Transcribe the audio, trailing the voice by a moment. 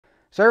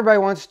So everybody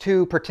wants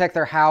to protect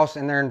their house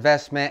and their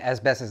investment as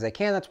best as they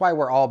can. That's why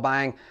we're all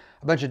buying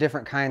a bunch of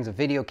different kinds of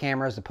video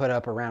cameras to put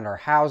up around our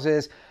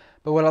houses.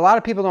 But what a lot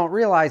of people don't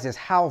realize is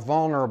how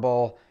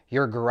vulnerable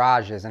your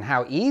garage is and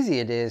how easy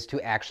it is to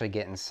actually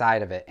get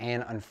inside of it.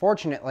 And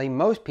unfortunately,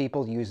 most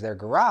people use their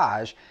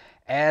garage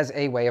as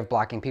a way of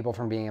blocking people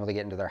from being able to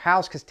get into their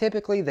house, because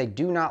typically they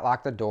do not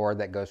lock the door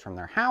that goes from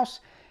their house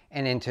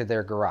and into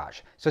their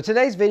garage. So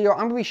today's video, I'm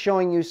going to be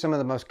showing you some of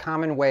the most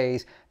common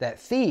ways that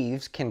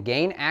thieves can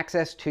gain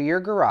access to your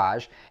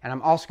garage, and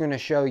I'm also going to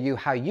show you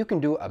how you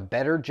can do a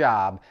better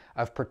job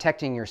of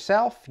protecting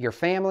yourself, your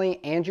family,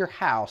 and your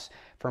house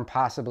from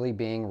possibly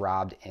being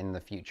robbed in the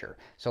future.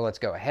 So let's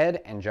go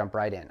ahead and jump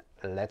right in.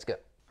 Let's go.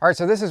 All right,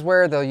 so this is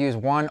where they'll use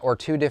one or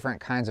two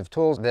different kinds of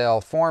tools. They'll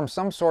form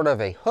some sort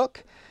of a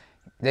hook.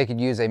 They could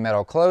use a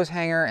metal clothes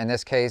hanger. In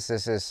this case,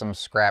 this is some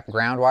scrap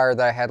ground wire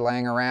that I had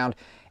laying around.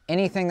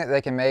 Anything that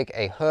they can make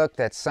a hook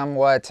that's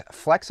somewhat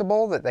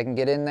flexible, that they can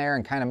get in there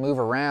and kind of move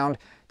around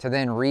to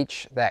then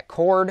reach that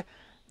cord,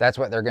 that's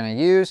what they're going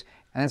to use.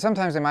 And then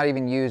sometimes they might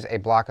even use a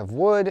block of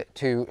wood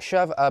to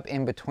shove up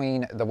in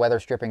between the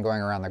weather stripping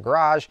going around the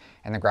garage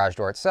and the garage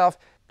door itself,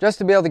 just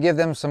to be able to give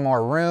them some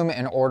more room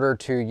in order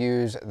to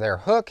use their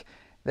hook.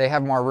 They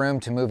have more room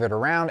to move it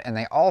around, and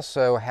they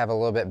also have a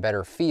little bit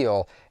better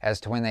feel as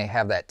to when they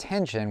have that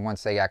tension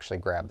once they actually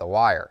grab the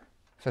wire.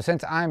 So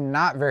since I'm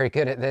not very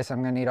good at this,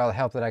 I'm going to need all the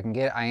help that I can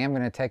get. I am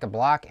going to take a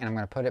block and I'm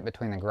going to put it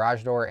between the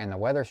garage door and the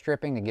weather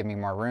stripping to give me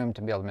more room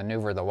to be able to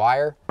maneuver the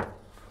wire. And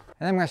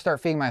then I'm going to start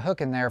feeding my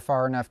hook in there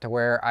far enough to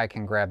where I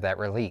can grab that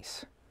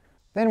release.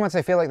 Then once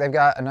they feel like they've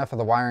got enough of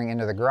the wiring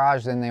into the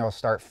garage, then they will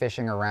start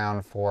fishing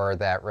around for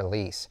that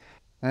release.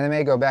 Then they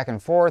may go back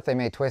and forth, they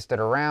may twist it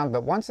around,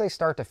 but once they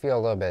start to feel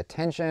a little bit of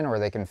tension or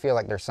they can feel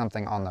like there's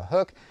something on the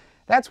hook,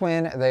 that's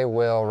when they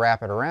will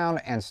wrap it around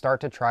and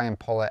start to try and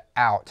pull it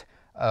out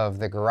of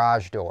the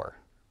garage door.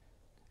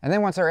 And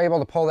then once they're able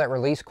to pull that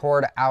release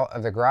cord out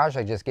of the garage,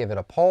 they just give it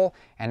a pull,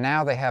 and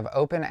now they have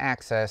open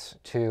access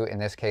to, in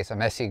this case, a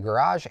messy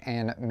garage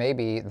and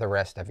maybe the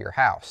rest of your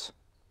house.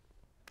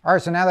 All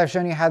right, so now that I've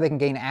shown you how they can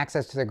gain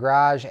access to the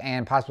garage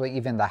and possibly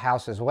even the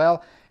house as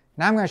well,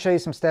 now I'm going to show you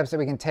some steps that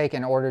we can take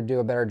in order to do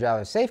a better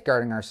job of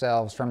safeguarding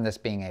ourselves from this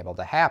being able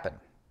to happen.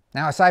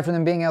 Now, aside from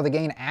them being able to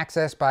gain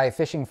access by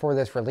fishing for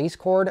this release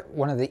cord,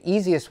 one of the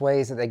easiest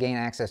ways that they gain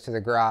access to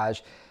the garage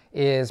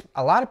is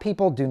a lot of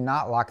people do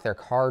not lock their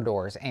car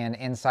doors, and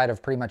inside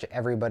of pretty much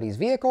everybody's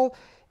vehicle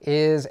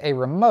is a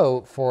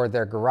remote for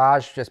their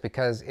garage just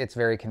because it's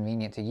very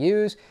convenient to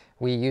use.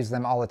 We use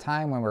them all the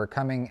time when we're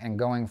coming and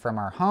going from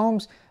our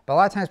homes, but a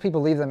lot of times people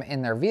leave them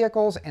in their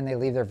vehicles and they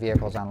leave their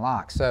vehicles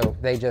unlocked. So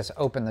they just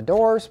open the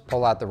doors,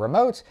 pull out the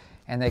remotes,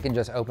 and they can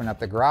just open up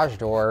the garage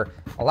door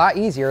a lot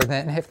easier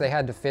than if they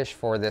had to fish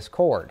for this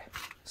cord.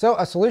 So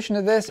a solution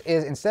to this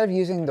is, instead of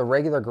using the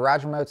regular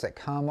garage remotes that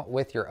come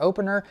with your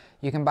opener,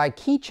 you can buy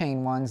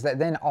keychain ones that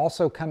then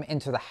also come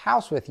into the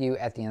house with you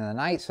at the end of the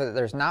night so that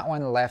there's not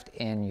one left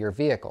in your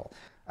vehicle.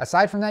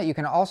 Aside from that, you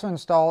can also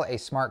install a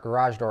smart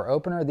garage door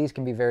opener. These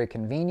can be very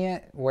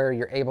convenient where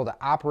you're able to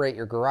operate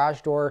your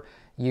garage door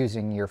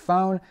using your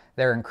phone.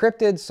 They're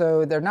encrypted,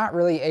 so they're not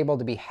really able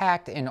to be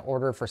hacked in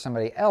order for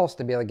somebody else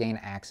to be able to gain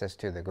access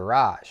to the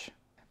garage.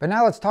 But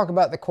now let's talk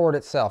about the cord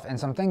itself and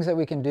some things that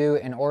we can do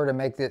in order to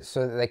make it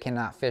so that they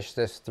cannot fish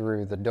this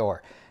through the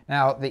door.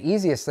 Now, the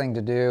easiest thing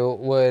to do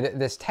would,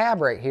 this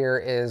tab right here,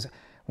 is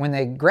when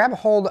they grab a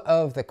hold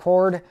of the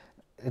cord,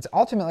 it's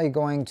ultimately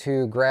going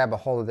to grab a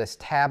hold of this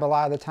tab a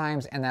lot of the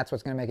times, and that's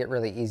what's going to make it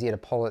really easy to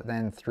pull it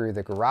then through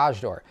the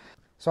garage door.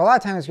 So a lot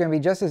of times it's going to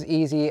be just as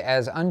easy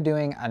as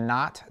undoing a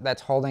knot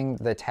that's holding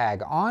the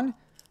tag on,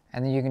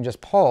 and then you can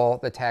just pull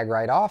the tag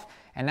right off.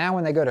 And now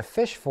when they go to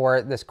fish for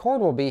it, this cord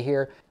will be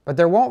here, but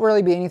there won't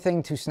really be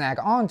anything to snag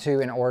onto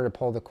in order to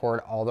pull the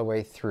cord all the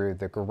way through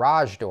the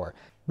garage door.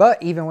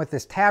 But even with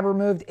this tab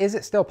removed, is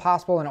it still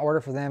possible in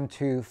order for them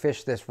to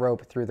fish this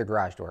rope through the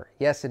garage door?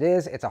 Yes, it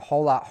is. It's a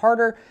whole lot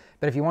harder,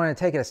 but if you want to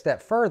take it a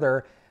step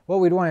further, what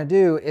we'd want to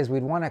do is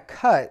we'd want to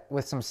cut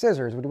with some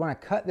scissors. We'd want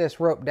to cut this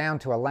rope down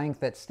to a length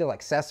that's still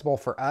accessible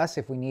for us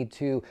if we need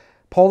to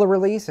pull the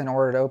release in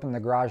order to open the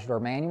garage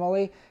door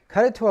manually.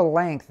 Cut it to a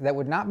length that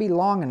would not be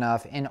long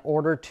enough in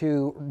order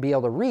to be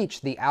able to reach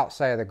the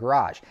outside of the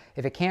garage.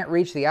 If it can't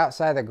reach the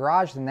outside of the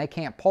garage, then they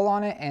can't pull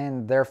on it,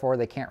 and therefore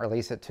they can't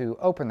release it to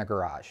open the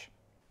garage.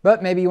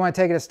 But maybe you want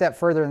to take it a step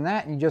further than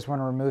that and you just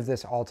want to remove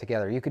this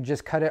altogether. You could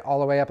just cut it all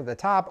the way up at the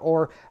top,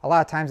 or a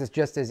lot of times it's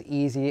just as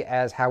easy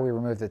as how we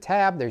remove the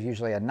tab. There's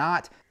usually a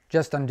knot.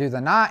 Just undo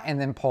the knot and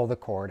then pull the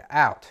cord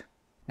out.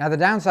 Now the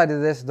downside to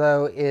this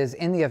though is,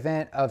 in the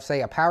event of,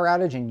 say, a power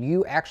outage and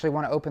you actually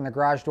want to open the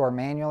garage door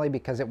manually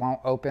because it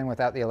won't open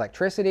without the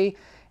electricity,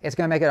 it's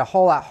going to make it a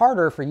whole lot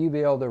harder for you to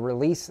be able to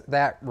release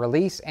that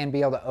release and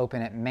be able to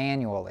open it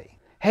manually.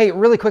 Hey,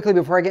 really quickly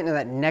before I get into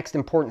that next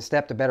important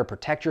step to better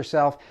protect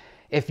yourself,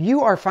 If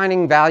you are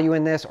finding value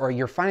in this or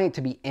you're finding it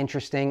to be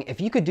interesting, if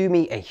you could do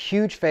me a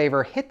huge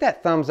favor, hit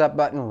that thumbs up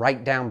button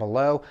right down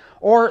below,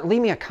 or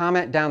leave me a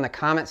comment down in the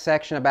comment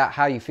section about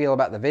how you feel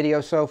about the video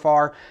so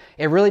far.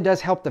 It really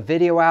does help the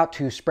video out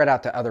to spread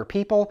out to other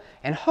people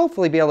and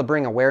hopefully be able to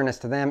bring awareness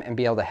to them and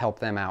be able to help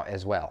them out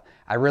as well.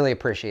 I really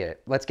appreciate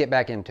it. Let's get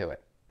back into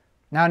it.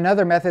 Now,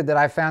 another method that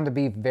I found to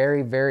be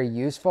very, very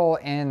useful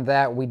in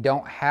that we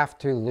don't have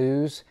to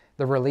lose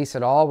the release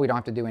at all, we don't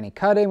have to do any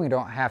cutting, we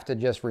don't have to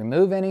just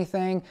remove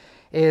anything,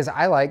 is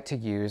I like to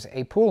use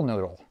a pool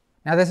noodle.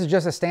 Now, this is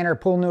just a standard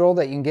pool noodle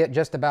that you can get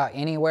just about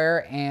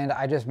anywhere, and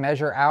I just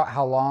measure out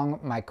how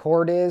long my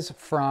cord is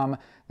from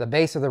the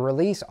base of the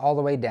release all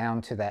the way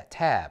down to that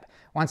tab.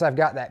 Once I've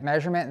got that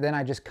measurement, then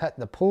I just cut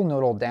the pool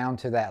noodle down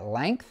to that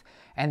length,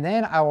 and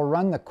then I will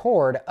run the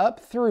cord up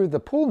through the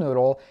pool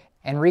noodle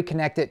and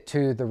reconnect it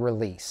to the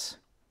release.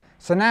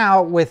 So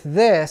now with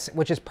this,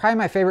 which is probably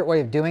my favorite way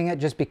of doing it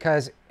just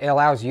because it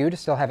allows you to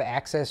still have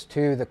access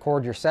to the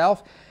cord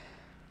yourself,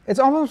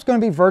 it's almost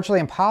going to be virtually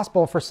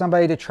impossible for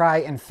somebody to try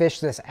and fish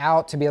this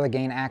out to be able to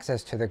gain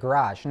access to the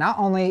garage. Not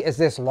only is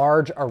this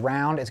large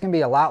around, it's going to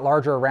be a lot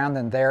larger around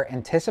than they're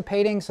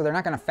anticipating, so they're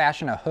not going to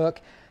fashion a hook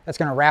that's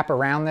going to wrap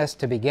around this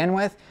to begin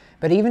with.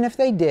 But even if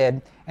they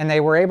did, and they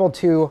were able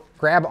to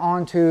grab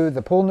onto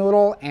the pool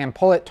noodle and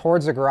pull it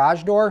towards the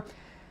garage door,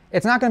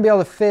 it's not going to be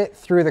able to fit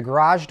through the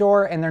garage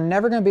door, and they're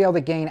never going to be able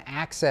to gain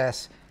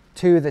access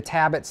to the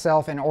tab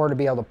itself in order to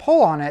be able to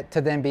pull on it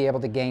to then be able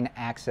to gain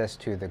access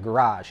to the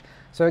garage.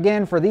 So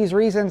again, for these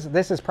reasons,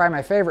 this is probably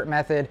my favorite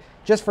method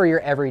just for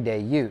your everyday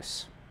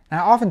use.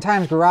 Now,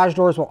 oftentimes garage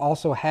doors will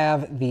also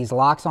have these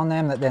locks on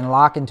them that then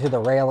lock into the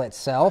rail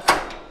itself.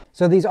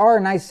 So these are a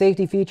nice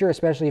safety feature,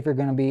 especially if you're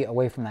going to be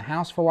away from the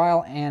house for a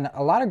while. And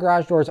a lot of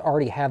garage doors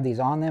already have these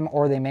on them,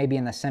 or they may be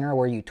in the center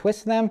where you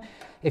twist them.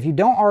 If you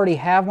don't already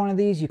have one of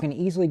these, you can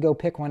easily go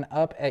pick one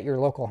up at your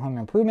local home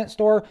improvement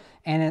store.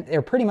 And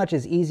they're pretty much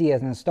as easy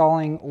as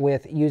installing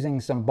with using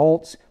some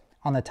bolts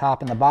on the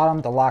top and the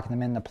bottom to lock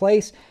them into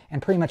place.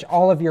 And pretty much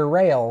all of your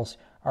rails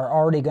are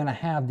already going to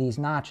have these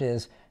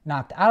notches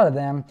knocked out of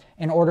them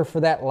in order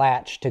for that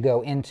latch to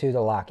go into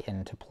the lock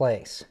into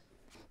place.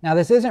 Now,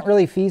 this isn't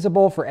really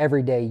feasible for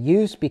everyday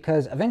use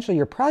because eventually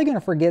you're probably going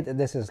to forget that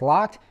this is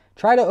locked.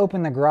 Try to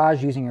open the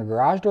garage using your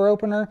garage door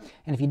opener,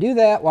 and if you do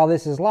that while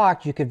this is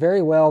locked, you could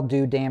very well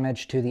do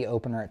damage to the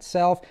opener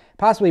itself,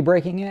 possibly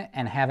breaking it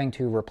and having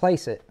to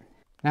replace it.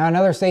 Now,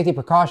 another safety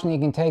precaution that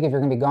you can take if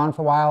you're going to be gone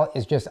for a while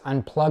is just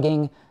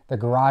unplugging the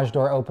garage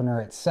door opener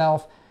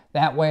itself.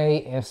 That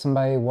way, if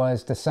somebody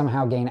was to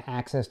somehow gain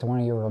access to one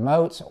of your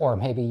remotes, or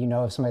maybe you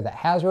know of somebody that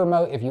has a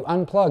remote, if you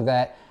unplug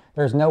that,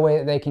 there's no way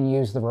that they can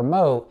use the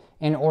remote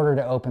in order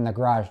to open the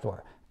garage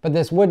door. But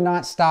this would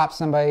not stop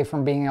somebody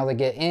from being able to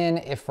get in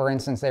if, for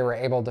instance, they were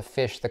able to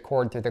fish the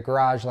cord through the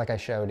garage like I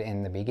showed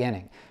in the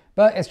beginning.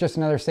 But it's just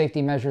another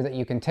safety measure that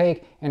you can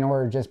take in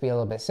order to just be a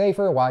little bit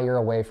safer while you're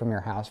away from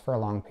your house for a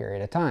long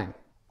period of time.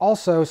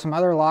 Also, some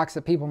other locks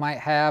that people might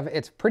have,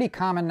 it's pretty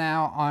common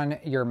now on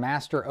your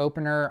master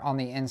opener on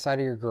the inside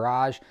of your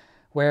garage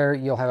where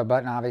you'll have a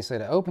button obviously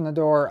to open the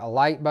door, a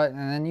light button,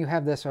 and then you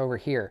have this over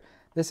here.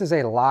 This is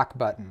a lock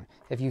button.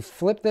 If you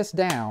flip this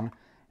down,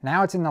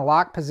 now it's in the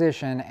lock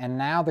position, and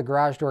now the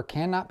garage door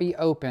cannot be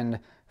opened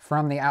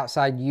from the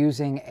outside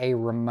using a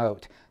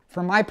remote.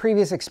 From my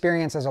previous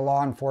experience as a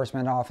law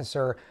enforcement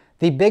officer,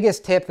 the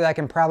biggest tip that I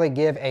can probably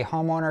give a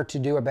homeowner to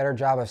do a better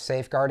job of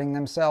safeguarding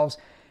themselves,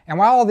 and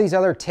while all these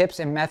other tips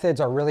and methods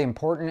are really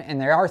important,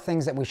 and there are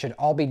things that we should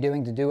all be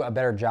doing to do a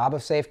better job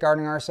of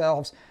safeguarding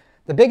ourselves,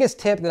 the biggest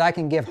tip that I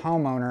can give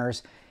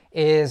homeowners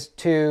is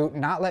to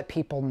not let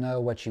people know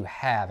what you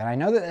have. And I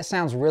know that this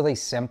sounds really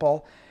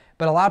simple,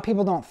 but a lot of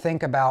people don't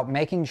think about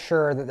making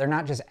sure that they're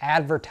not just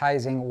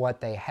advertising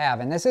what they have.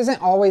 And this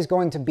isn't always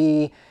going to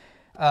be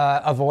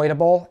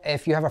avoidable.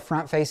 If you have a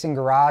front-facing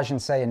garage in,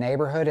 say, a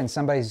neighborhood and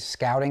somebody's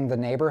scouting the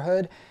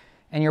neighborhood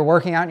and you're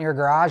working out in your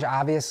garage,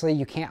 obviously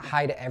you can't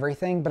hide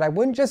everything, but I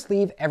wouldn't just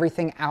leave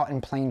everything out in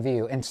plain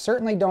view. And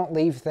certainly don't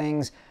leave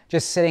things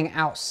just sitting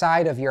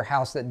outside of your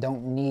house that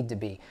don't need to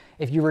be.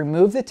 If you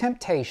remove the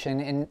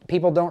temptation and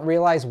people don't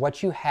realize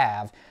what you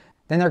have,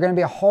 then they're going to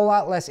be a whole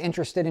lot less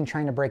interested in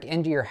trying to break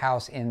into your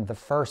house in the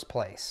first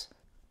place.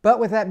 But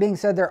with that being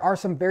said, there are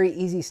some very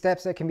easy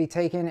steps that can be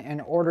taken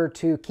in order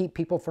to keep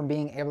people from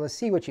being able to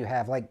see what you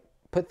have, like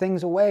put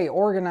things away,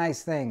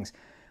 organize things.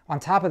 On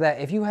top of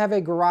that, if you have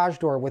a garage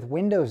door with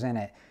windows in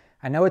it,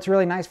 I know it's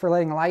really nice for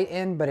letting light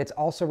in, but it's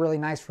also really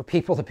nice for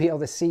people to be able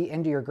to see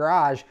into your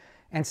garage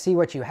and see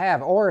what you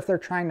have. Or if they're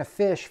trying to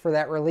fish for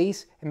that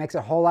release, it makes it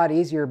a whole lot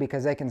easier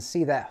because they can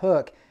see that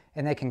hook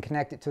and they can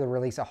connect it to the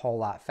release a whole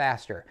lot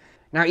faster.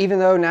 Now, even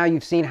though now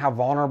you've seen how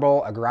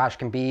vulnerable a garage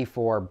can be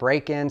for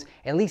break-ins,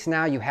 at least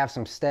now you have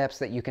some steps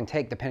that you can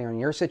take depending on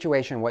your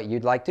situation, what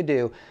you'd like to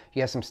do.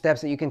 You have some steps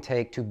that you can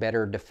take to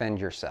better defend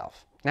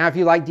yourself. Now, if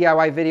you like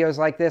DIY videos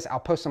like this, I'll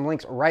post some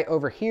links right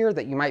over here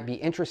that you might be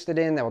interested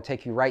in that will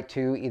take you right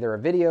to either a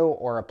video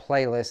or a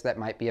playlist that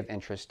might be of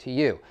interest to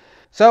you.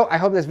 So I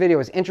hope this video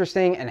was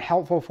interesting and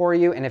helpful for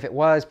you. And if it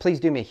was,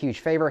 please do me a huge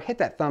favor, hit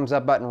that thumbs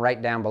up button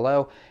right down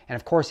below. And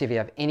of course, if you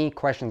have any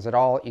questions at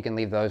all, you can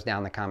leave those down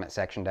in the comment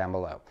section down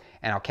below.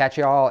 And I'll catch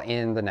you all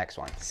in the next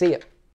one. See ya.